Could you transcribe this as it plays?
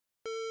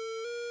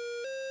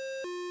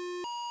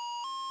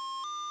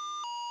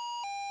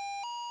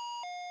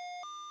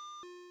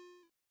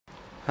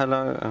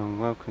Hello and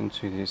welcome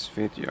to this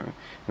video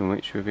in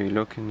which we'll be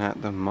looking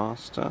at the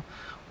Master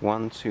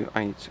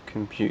 128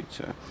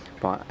 computer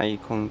by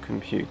Acorn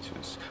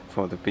Computers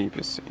for the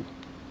BBC.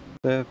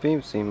 The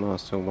BBC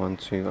Master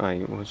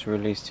 128 was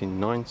released in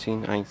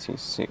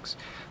 1986,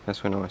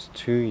 that's when I was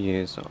 2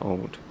 years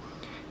old.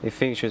 It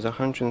features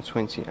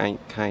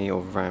 128K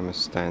of RAM as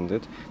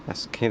standard,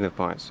 that's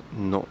kilobytes,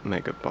 not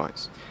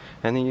megabytes.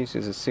 And it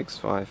uses a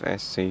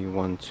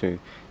 65SC12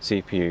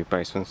 CPU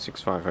based on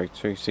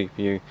 6502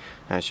 CPU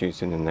as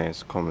used in the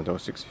NES, Commodore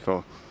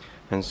 64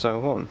 and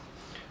so on.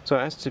 So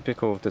as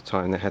typical of the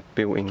time, they had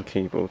built-in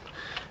keyboard.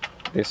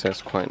 This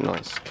has quite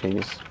nice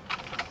keys,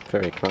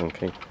 very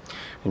clunky.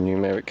 A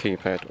numeric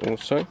keypad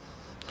also.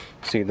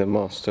 See the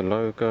Master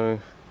logo,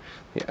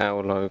 the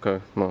owl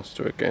logo,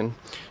 Master again.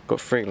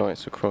 Got 3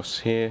 lights across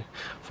here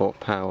for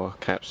power,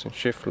 caps and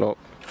shift lock,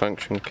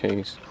 function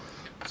keys,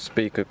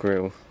 speaker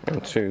grill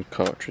and 2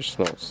 cartridge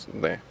slots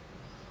there.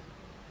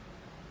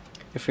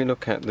 If we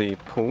look at the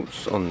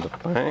ports on the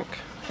back,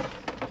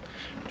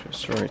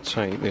 just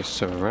rotate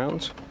this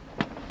around.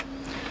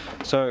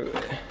 So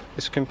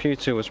this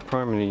computer was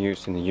primarily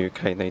used in the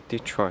UK. They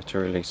did try to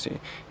release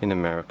it in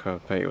America,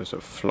 but it was a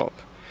flop.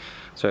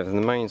 So the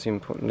mains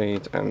input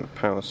lead and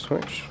power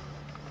switch,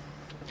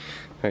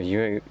 a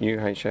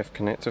UHF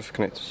connector for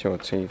connecting to your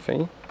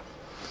TV.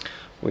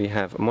 We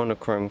have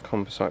monochrome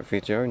composite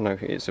video.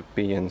 Note it's a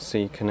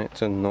BNC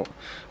connector, not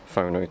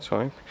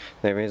phonotype.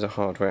 There is a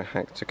hardware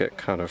hack to get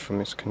colour from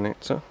this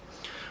connector.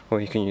 Or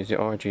you can use the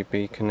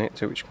RGB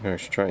connector, which can go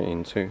straight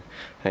into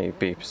a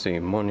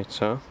BBC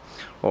monitor.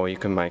 Or you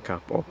can make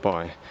up or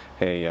buy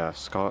a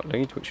SCART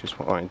lead, which is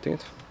what I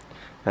did.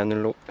 And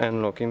the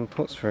analog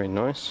inputs, very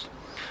nice.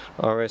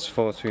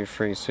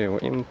 RS423 serial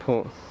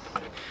input,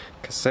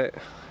 cassette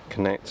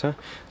connector.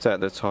 So at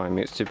the time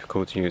it's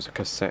typical to use a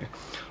cassette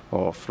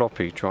or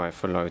floppy drive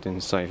for loading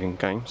and saving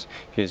games.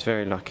 If you're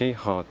very lucky,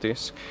 hard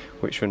disk,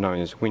 which were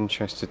known as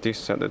Winchester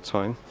discs at the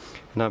time,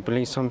 and I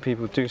believe some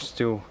people do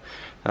still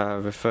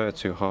refer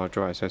to hard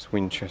drives as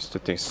Winchester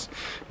discs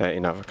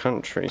in other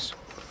countries.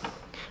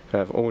 We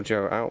have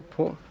audio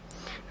output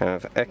and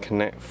have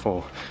Ethernet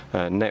for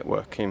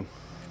networking.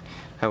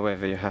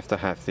 However, you have to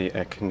have the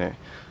Ethernet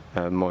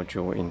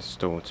module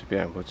installed to be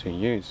able to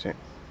use it.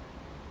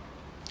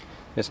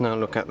 Let's now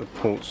look at the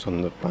ports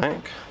on the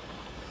back.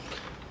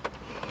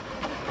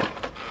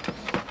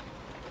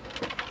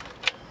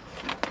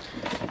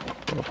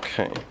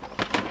 Okay,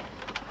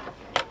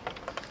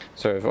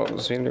 so we have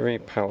auxiliary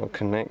power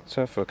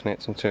connector for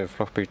connecting to a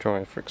floppy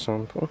drive, for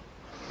example.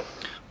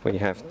 We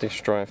have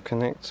disk drive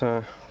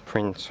connector,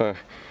 printer,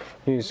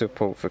 user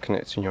port for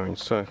connecting your own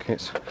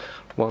circuits,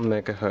 1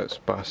 MHz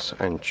bus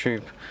and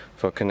tube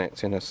for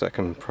connecting a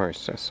second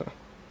processor.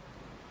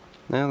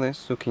 Now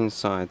let's look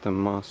inside the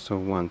Master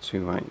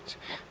 128.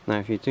 Now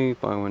if you do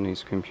buy one of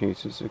these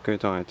computers, it's a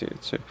good idea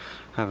to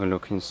have a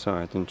look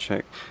inside and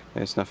check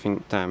there's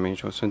nothing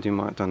damaged or somebody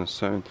might have done a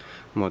certain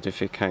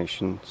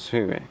modification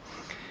to it.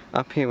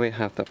 Up here we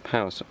have the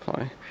power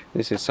supply.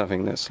 This is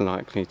something that's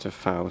likely to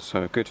fail,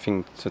 so a good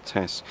thing to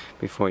test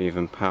before you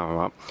even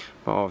power up.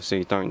 But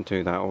obviously don't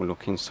do that or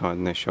look inside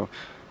unless you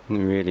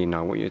really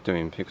know what you're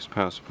doing, because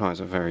power supplies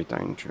are very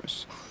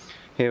dangerous.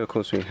 Here of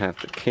course we have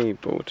the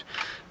keyboard.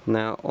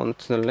 Now on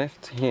to the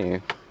left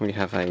here we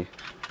have a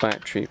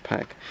battery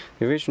pack.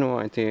 The original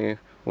idea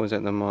was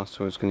that the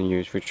Master was going to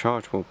use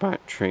rechargeable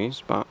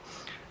batteries, but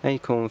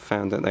Acorn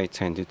found that they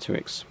tended to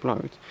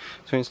explode.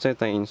 So instead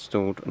they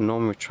installed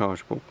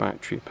non-rechargeable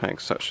battery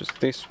packs such as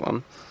this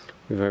one,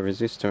 with a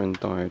resistor and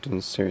diode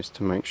in series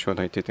to make sure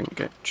they didn't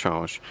get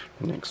charged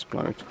and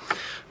explode,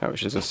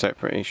 which is a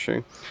separate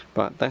issue.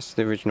 But that's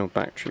the original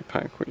battery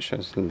pack which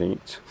has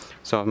leaked.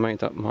 So I've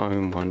made up my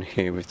own one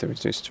here with the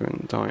resistor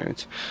and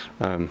diode.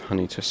 I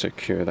need to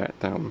secure that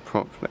down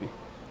properly.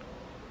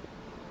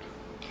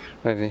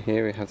 Over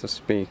here we have the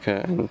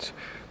speaker and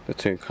the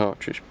 2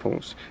 cartridge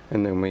ports,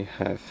 and then we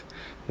have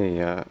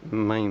the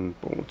main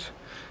board.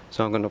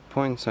 So I'm going to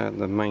point out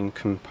the main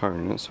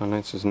components. I know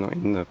this is not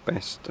in the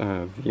best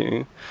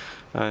view.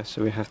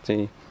 So we have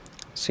the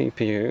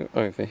CPU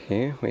over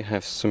here. We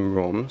have some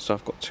ROMs. So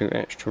I've got 2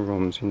 extra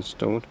ROMs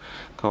installed.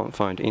 Can't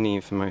find any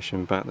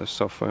information about the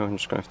software. I'm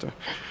just going to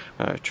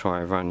have to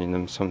try running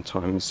them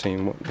sometime and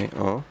seeing what they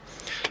are.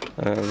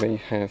 We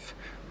have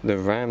the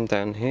RAM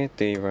down here,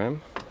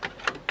 DRAM.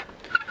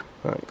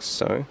 Like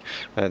so.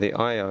 The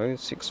I/O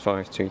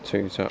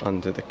 6522s are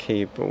under the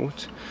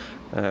keyboard.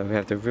 We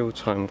have the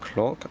real-time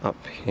clock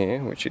up here,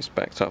 which is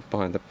backed up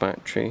by the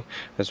battery,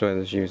 as well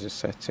as user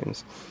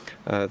settings.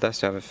 That's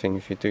the other thing,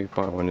 if you do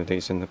buy one of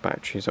these and the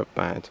batteries are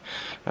bad,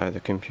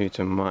 the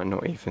computer might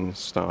not even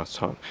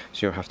start up,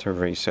 so you'll have to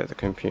reset the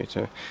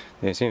computer.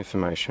 There's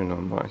information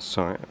on my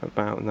site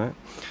about that.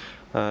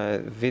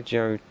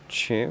 Video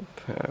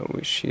chip,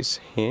 which is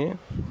here.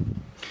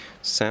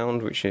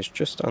 Sound, which is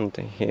just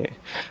under here.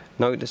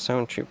 Note the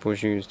sound chip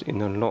was used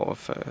in a lot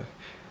of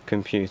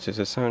computers.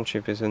 The sound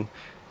chip is an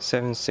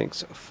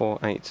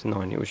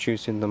 76489. It was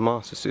used in the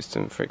Master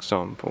system, for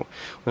example.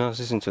 When I was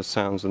listening to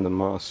sounds on the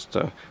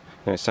Master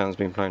it sounds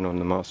been playing on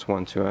the Master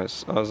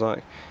 128. I was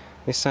like,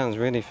 this sounds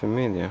really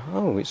familiar.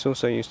 Oh, it's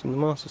also used in the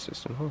Master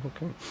system. Oh,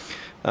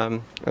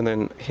 okay. And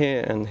then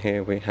here and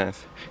here we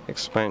have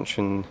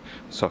expansion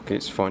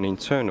sockets for an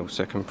internal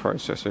second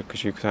processor,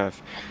 because you could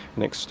have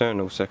an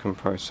external second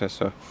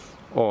processor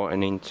or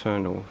an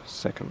internal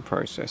second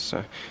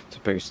processor to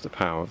boost the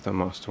power of the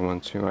Master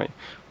 128.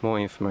 More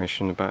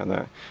information about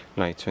that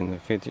later in the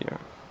video.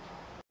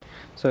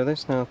 So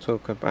let's now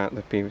talk about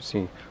the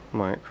BBC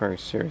Micro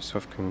series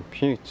of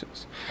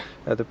computers.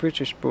 The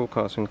British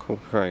Broadcasting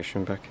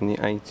Corporation back in the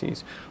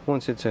 80s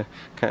wanted to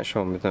catch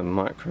on with the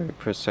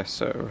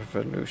microprocessor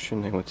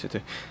revolution. They wanted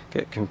to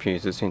get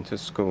computers into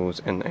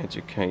schools and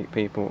educate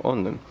people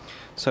on them.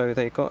 So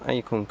they got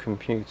Acorn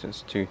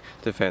Computers to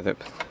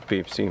develop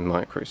the BBC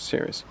Micro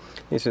series.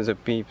 This is a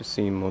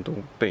BBC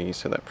Model B,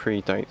 so that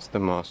predates the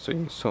Master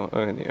you saw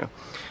earlier.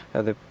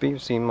 The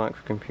BBC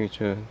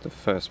Microcomputer, the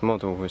first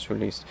model, was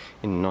released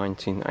in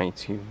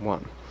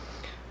 1981.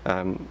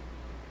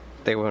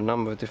 There were a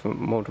number of different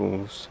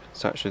models,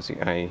 such as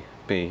the A,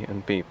 B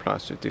and B+,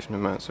 with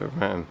different amounts of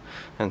RAM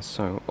and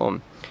so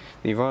on.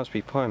 The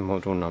Raspberry Pi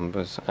model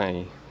numbers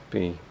A,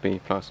 B,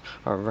 B+,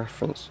 are a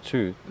reference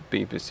to the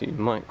BBC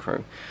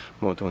Micro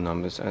model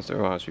numbers, as the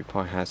Raspberry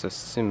Pi has a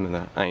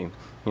similar aim,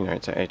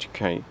 to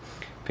educate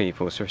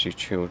people, especially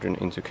children,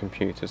 into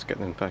computers, get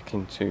them back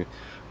into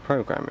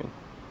programming.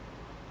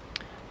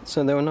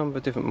 So there were a number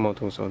of different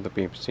models of the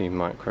BBC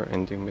Micro,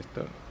 ending with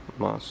the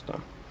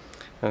Master.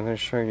 I'm going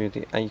to show you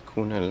the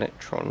Acorn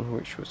Electron,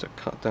 which was a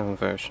cut down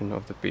version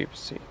of the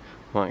BBC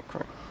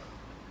Micro.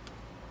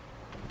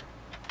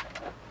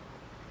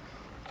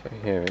 Okay,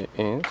 here it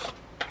is.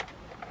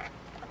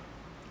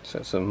 So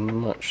it's a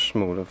much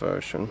smaller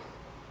version.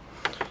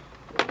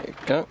 There you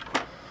go.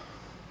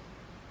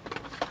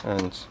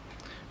 And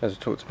as I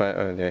talked about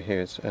earlier,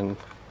 here's a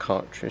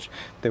cartridge.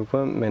 There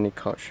weren't many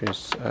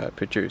cartridges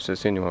produced,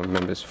 as anyone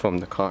remembers from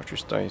the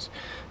cartridge days.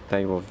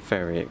 They were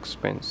very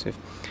expensive,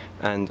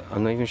 and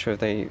I'm not even sure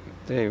they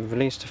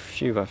released a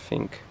few, I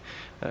think,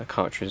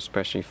 cartridges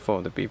especially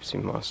for the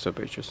BBC Master,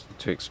 but it's just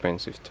too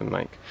expensive to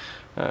make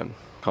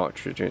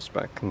cartridges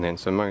back then,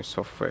 so most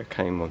software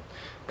came on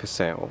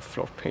cassette or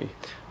floppy.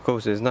 Of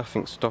course, there's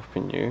nothing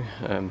stopping you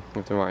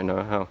with the right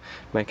know-how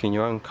making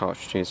your own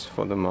cartridges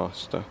for the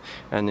Master,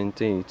 and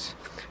indeed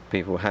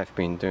people have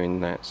been doing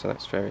that, so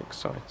that's very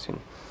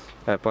exciting.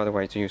 By the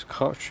way, to use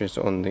cartridges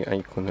on the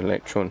Acorn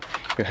Electron,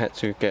 you had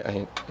to get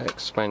an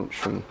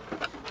expansion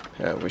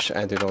which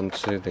added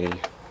onto the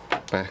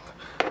back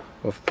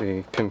of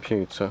the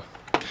computer.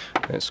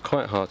 It's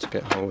quite hard to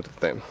get hold of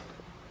them.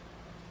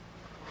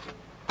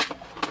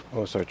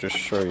 Also, just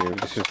show you,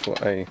 this is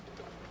what a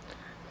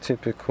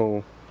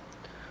typical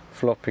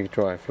floppy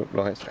drive looks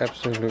like. It's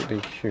absolutely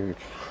huge,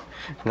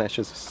 and that's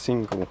just a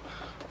single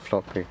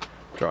floppy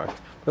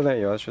drive. But there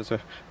you are, it's just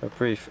a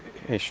brief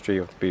history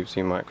of the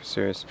BBC Micro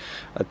series.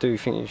 I do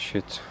think you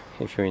should,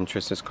 if you're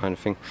interested in this kind of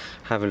thing,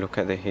 have a look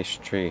at the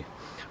history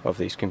of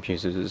these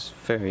computers. It's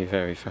very,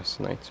 very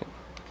fascinating.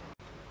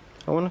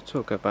 I want to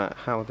talk about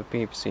how the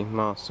BBC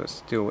Master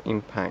still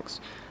impacts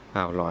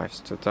our lives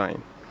today.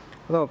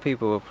 A lot of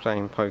people are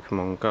playing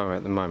Pokemon Go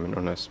at the moment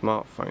on their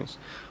smartphones.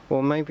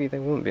 Well, maybe they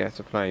wouldn't be able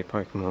to play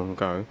Pokemon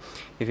Go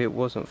if it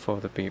wasn't for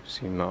the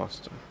BBC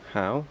Master.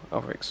 How?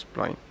 I'll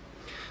explain.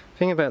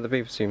 The thing about the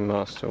BBC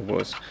Master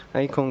was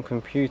Acorn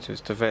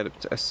Computers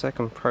developed a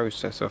second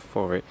processor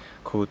for it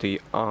called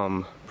the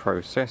ARM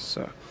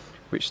processor,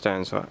 which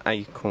stands for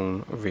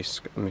Acorn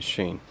RISC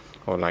Machine,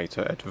 or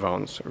later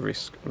Advanced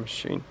RISC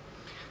Machine.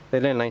 They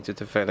then later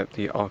developed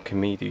the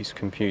Archimedes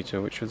computer,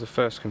 which was the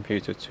first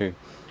computer to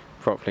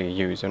properly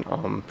use an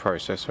ARM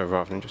processor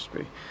rather than just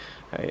be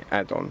an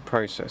add-on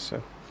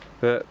processor.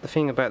 But the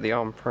thing about the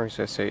ARM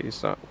processor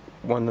is that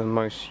one of the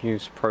most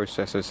used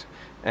processors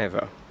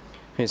ever.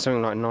 It's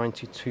something like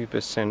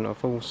 92%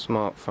 of all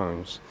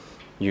smartphones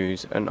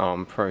use an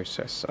ARM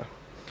processor.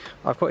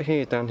 I've got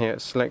down here a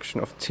selection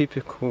of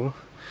typical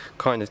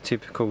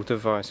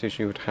devices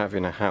you would have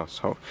in a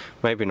household.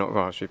 Maybe not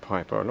Raspberry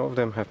Pi, but a lot of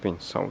them have been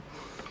sold.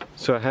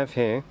 So I have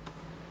here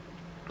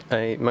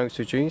a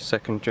Moto G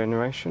 2nd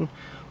generation.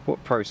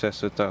 What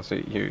processor does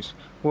it use?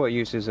 Well, it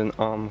uses an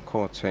ARM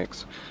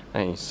Cortex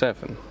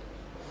A7.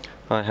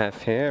 I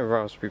have here a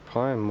Raspberry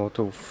Pi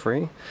Model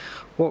 3.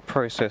 What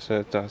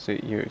processor does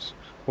it use?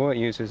 Well, it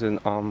uses an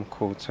ARM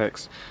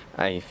Cortex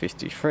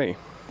A53.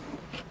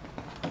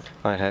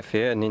 I have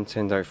here a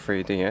Nintendo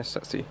 3DS.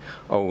 That's the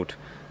old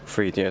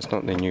 3DS,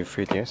 not the new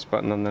 3DS,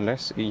 but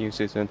nonetheless it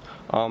uses an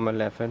ARM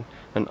 11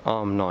 and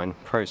ARM 9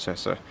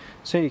 processor.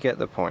 So you get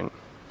the point.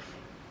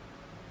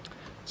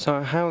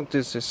 So how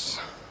does this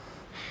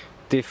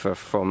differ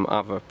from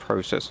other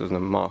processors in the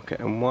market,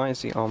 and why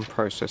is the ARM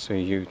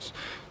processor used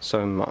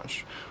so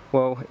much?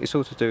 Well, it's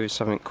all to do with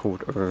something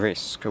called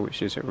RISC,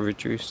 which is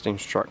Reduced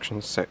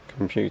Instruction Set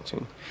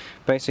Computing.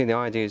 Basically, the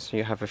idea is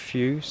you have a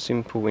few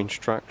simple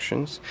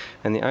instructions,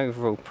 and the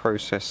overall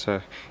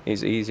processor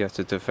is easier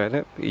to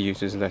develop, it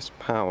uses less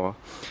power,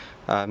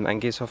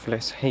 and gives off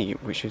less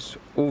heat, which is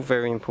all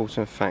very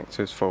important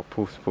factors for a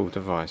portable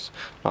device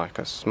like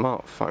a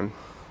smartphone.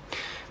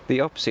 The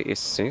opposite is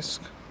CISC,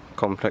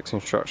 complex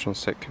instruction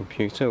set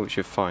computer, which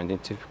you find in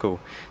typical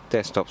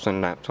desktops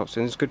and laptops,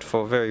 and it's good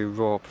for very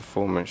raw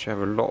performance. You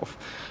have a lot of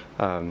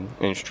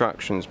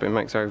instructions, but it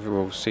makes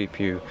overall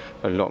CPU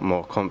a lot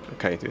more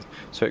complicated.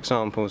 So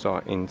examples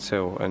are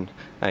Intel and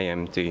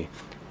AMD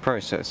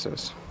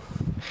processors.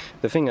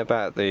 The thing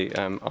about the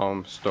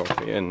ARM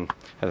story, and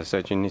as I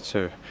said, you need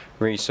to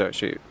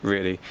research it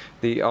really,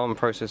 the ARM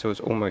processor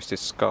was almost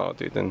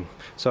discarded, and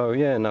so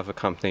yeah, another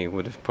company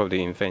would have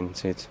probably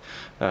invented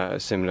a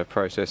similar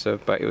processor,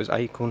 but it was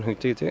Acorn who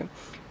did it,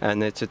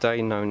 and they're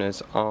today known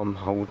as ARM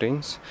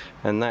Holdings,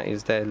 and that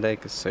is their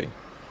legacy.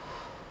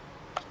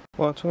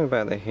 While talking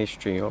about the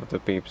history of the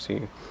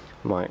BBC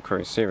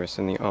Micro series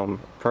and the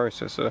ARM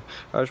processor,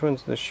 I just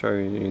wanted to show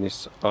you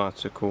this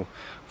article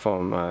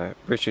from a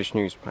British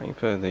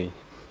newspaper, the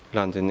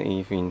London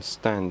Evening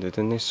Standard,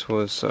 and this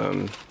was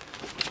on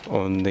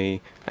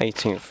the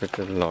 18th of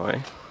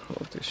July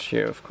of this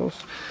year, of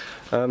course.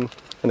 And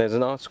there's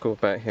an article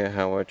about here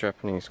how a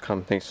Japanese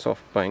company,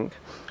 SoftBank,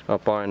 are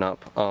buying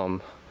up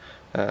ARM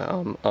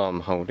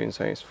Holdings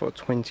for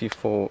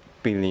 £24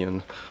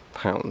 billion,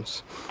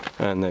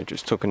 and they're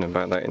just talking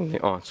about that in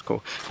the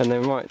article. And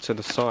then right to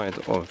the side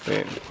of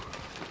it,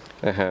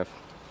 they have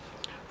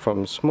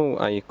from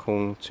small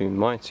acorn to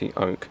mighty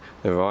oak,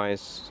 the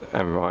rise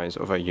and rise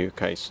of a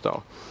UK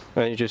star.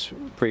 And it just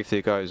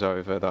briefly goes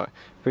over that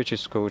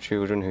British school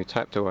children who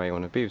tapped away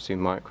on a BBC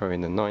Micro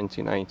in the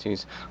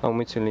 1980s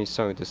unwittingly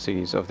sowed the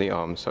seeds of the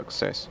ARM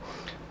success.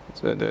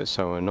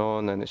 So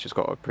on, and it's just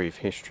got a brief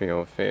history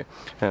of it.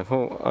 And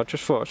I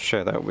just thought I'd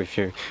share that with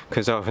you,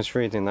 because I was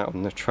reading that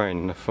on the train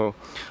and I thought,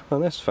 oh,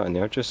 that's funny.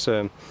 I just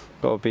got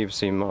a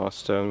BBC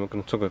Master, and we're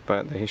going to talk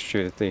about the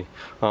history of the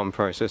ARM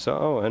processor.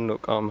 Oh, and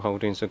look, ARM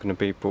Holdings are going to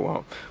be bought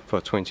up for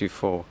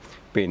 £24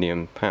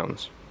 billion.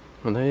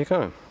 And there you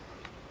go.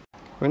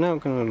 We're now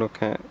going to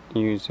look at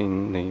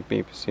using the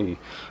BBC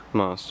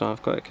Master.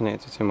 I've got it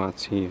connected to my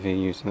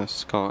TV using a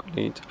SCART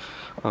lead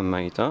I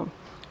made up.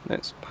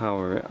 Let's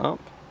power it up.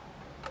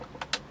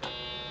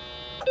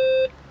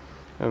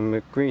 And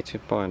we're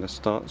greeted by the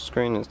start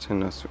screen that's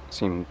telling us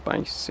it's in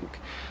basic.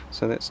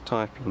 So let's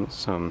type in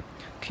some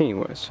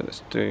keywords. So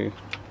let's do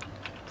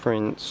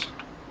print,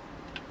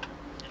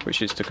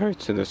 which is to go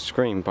to the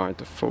screen by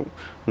default,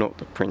 not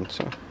the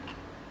printer.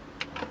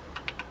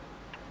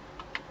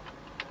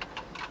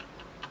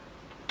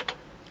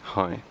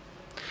 Hi.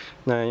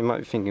 Now you might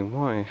be thinking,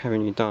 why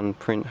haven't you done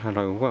print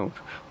hello world?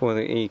 Well,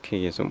 the E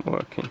key isn't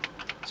working.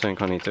 So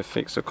I need to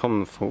fix a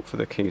common fault for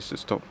the keys to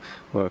stop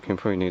working.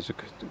 Probably needs a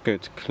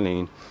good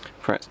clean,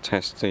 perhaps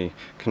test the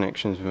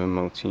connections with a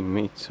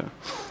multimeter.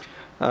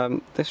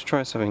 Let's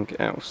try something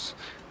else.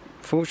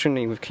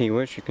 Fortunately with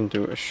keywords you can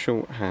do a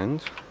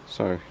shorthand,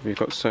 so if you've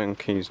got certain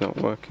keys not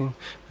working,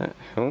 that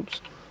helps.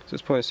 So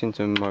let's put this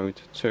into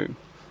mode 2.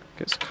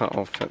 Gets cut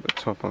off at the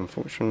top,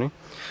 unfortunately.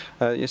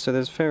 Yeah, so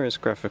there's various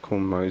graphical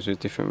modes with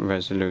different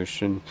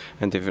resolution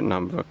and different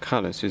number of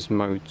colours. This is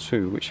mode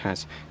 2, which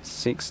has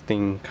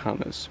 16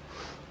 colours,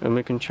 and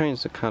we can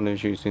change the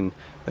colours using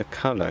the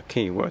colour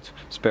keyword,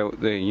 spelt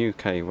the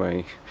UK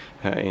way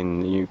in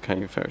the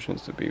UK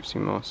versions, the BBC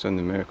Master, and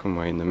the American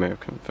way in the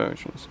American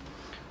versions.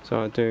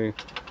 So I do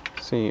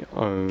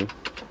CO2,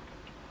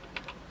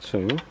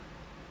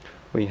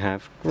 we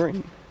have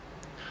green.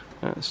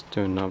 Let's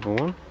do another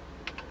one.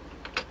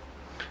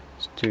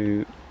 Let's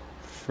do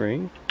 3,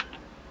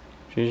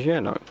 which is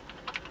yellow.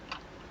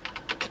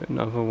 Do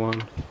another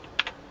one,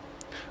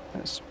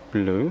 that's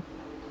blue.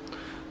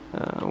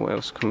 What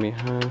else can we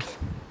have?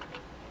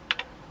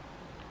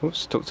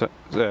 Oops,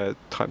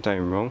 typed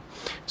down wrong.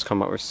 It's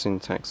come up with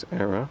syntax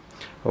error.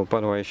 Oh,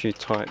 by the way, if you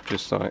type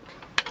just like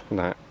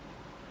that,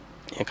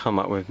 you come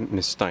up with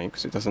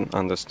mistakes. It doesn't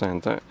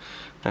understand that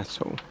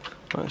at all.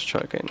 Let's try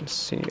again.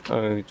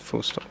 CO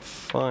full stop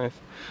 5.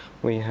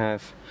 We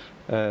have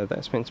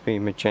that's meant to be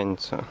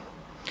magenta,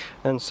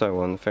 and so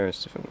on,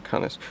 various different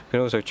colours. We can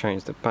also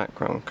change the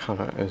background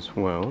colour as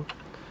well.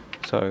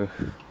 So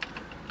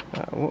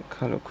what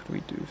colour could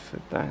we do for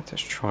that?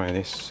 Let's try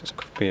this. This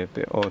could be a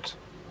bit odd.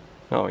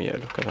 Oh yeah,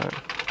 look at that.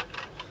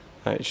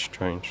 That is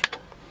strange.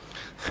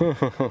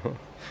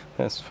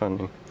 That's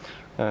funny.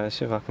 Let's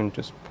see if I can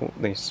just put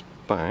this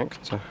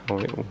back to how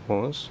it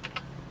was.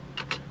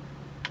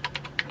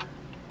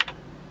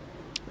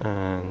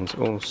 And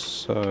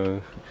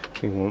also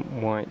we want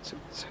white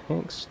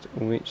text,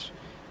 which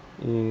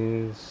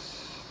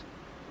is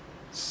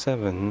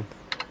 7.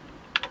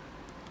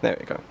 There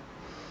we go.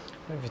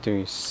 If you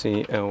do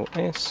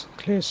CLS,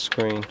 clear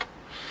screen.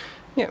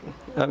 Yeah,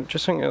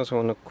 just something else I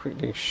want to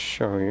quickly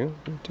show you.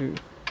 We do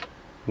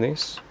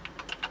this,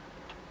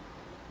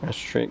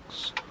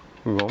 asterisk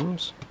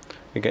ROMs.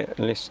 We get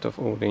a list of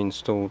all the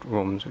installed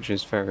ROMs, which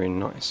is very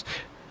nice.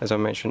 As I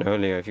mentioned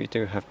earlier, if you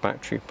do have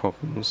battery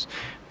problems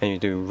and you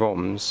do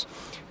ROMs,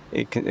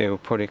 it will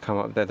probably come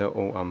up that they're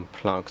all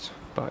unplugged,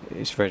 but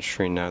it's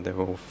registering now they're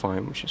all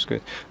fine, which is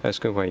good. That's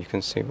a good way you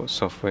can see what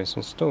software is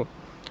installed.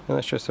 And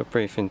that's just a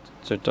brief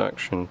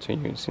introduction to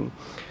using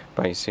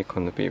BASIC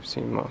on the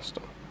BBC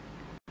Master.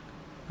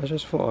 I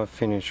just thought I'd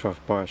finish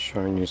off by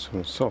showing you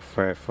some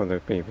software for the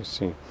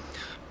BBC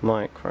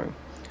Micro.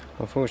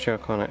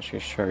 Unfortunately I can't actually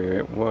show you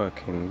it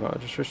working, but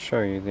I'll just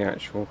show you the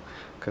actual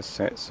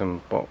cassettes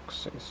and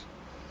boxes.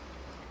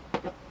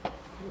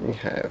 We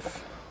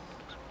have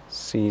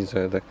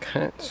Caesar the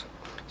cat.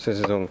 So this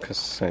is on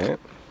cassette.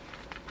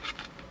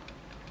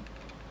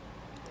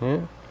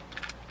 Yeah.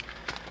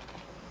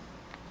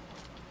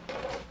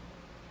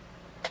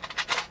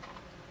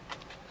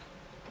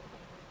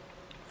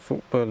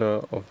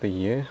 Footballer of the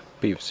Year,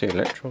 BBC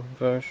Electron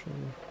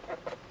version.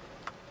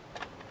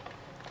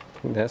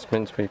 That's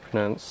meant to be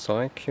pronounced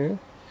PsyQ.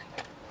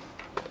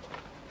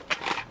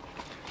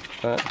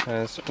 That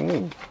has,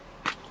 ooh,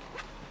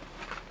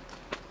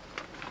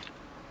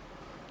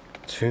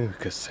 2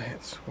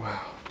 cassettes,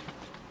 wow.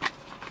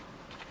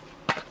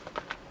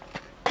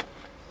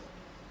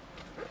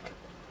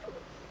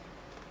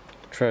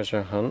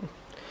 Treasure Hunt.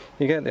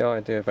 You get the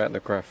idea about the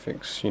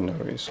graphics, you know,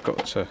 it's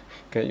got to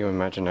get your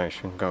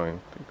imagination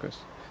going because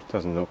it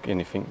doesn't look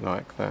anything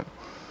like that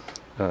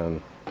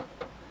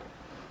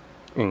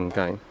in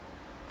game.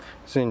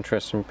 It's an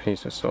interesting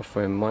piece of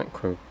software,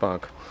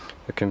 Microbug.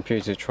 The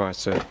computer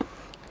tries to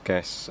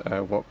guess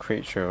what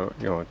creature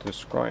you're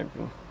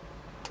describing.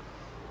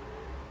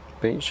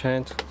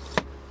 Beachhead.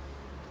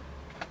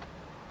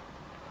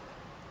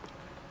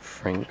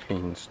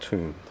 Franklin's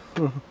Tomb.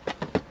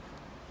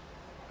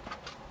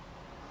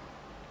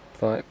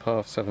 Flight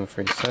Path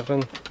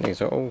 737.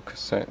 These are all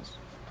cassettes.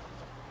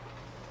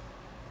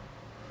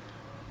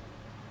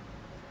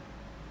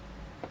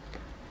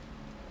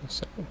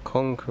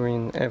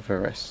 Conquering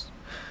Everest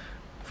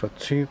for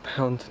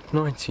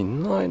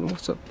 £2.99.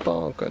 What a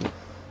bargain.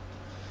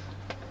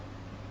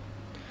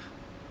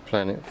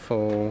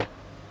 Planetfall.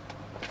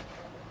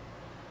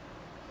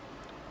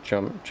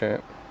 Jump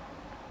Jet.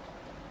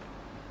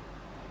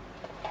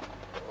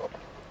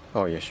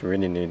 Oh yes, you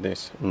really need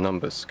this.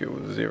 Number skill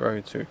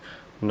 0 to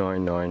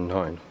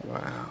 999.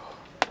 Wow.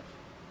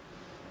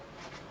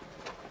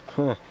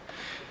 Huh.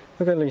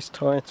 Look at these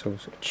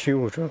titles.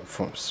 Children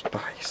from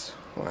Space.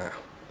 Wow.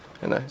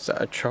 And is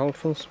that a child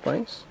from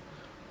space?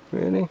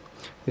 Really?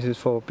 This is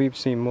for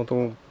BBC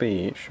Model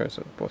B, it shows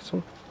at the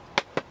bottom.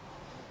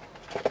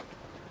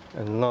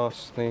 And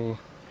lastly,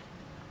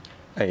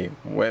 a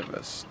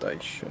weather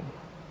station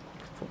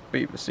for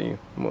BBC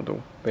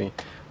Model B.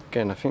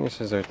 Again, I think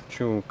this is a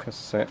dual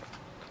cassette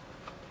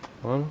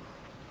one.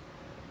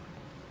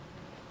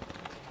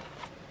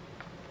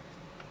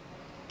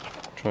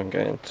 Try and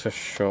get into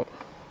shot.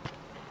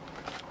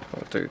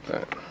 I'll do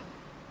that.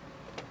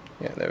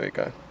 Yeah, there we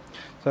go.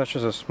 So that's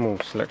just a small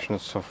selection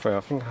of software.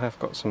 I think I have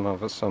got some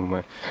others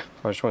somewhere.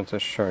 I just wanted to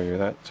show you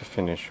that to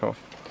finish off.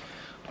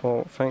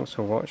 Well, thanks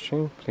for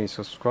watching. Please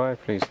subscribe,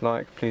 please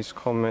like, please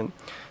comment.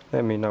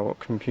 Let me know what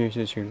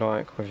computers you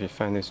like, or if you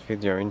found this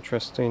video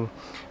interesting.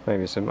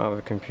 Maybe some other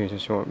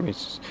computers you want me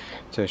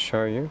to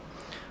show you.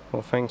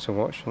 Well, thanks for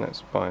watching.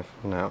 That's bye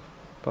for now.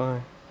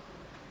 Bye.